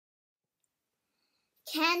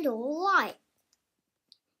Candlelight.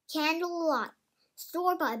 Candlelight.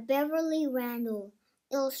 Story by Beverley Randell.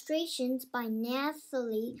 Illustrations by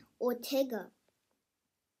Nathalie Ortega.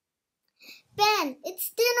 Ben,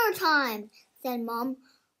 it's dinner time, said Mom.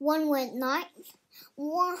 One went night.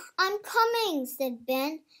 I'm coming, said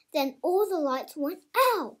Ben. Then all the lights went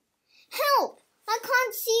out. Help! I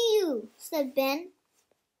can't see you, said Ben.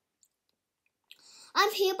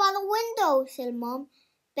 I'm here by the window, said Mom.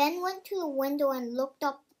 Ben went to the window and looked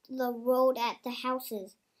up the road at the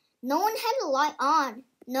houses. No one had a light on.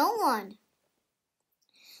 No one.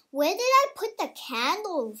 Where did I put the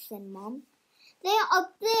candles? Said Mom. They are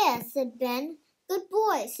up there, said Ben. Good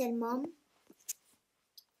boy, said Mom.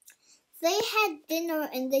 They had dinner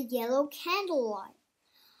in the yellow candlelight.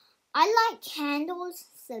 I like candles,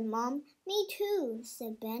 said Mom. Me too,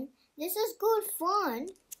 said Ben. This is good fun.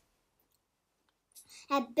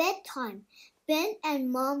 At bedtime, Ben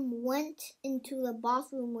and Mom went into the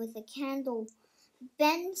bathroom with a candle.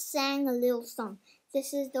 Ben sang a little song.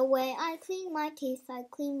 This is the way I clean my teeth, I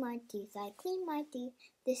clean my teeth, I clean my teeth.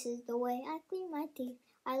 This is the way I clean my teeth.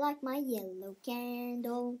 I like my yellow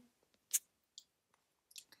candle.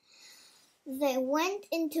 They went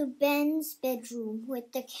into Ben's bedroom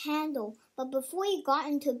with the candle, but before he got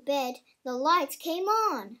into bed, the lights came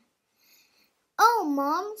on. Oh,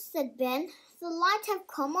 Mom, said Ben, the lights have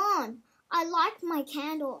come on. I like my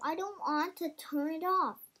candle. I don't want to turn it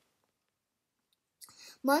off.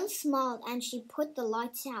 Mom smiled and she put the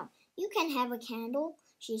lights out. You can have a candle,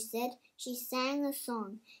 she said. She sang a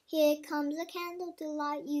song. Here comes a candle to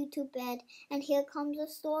light you to bed, and here comes a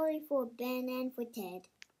story for Ben and for Ted.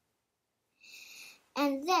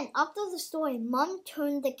 And then, after the story, Mom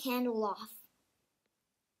turned the candle off.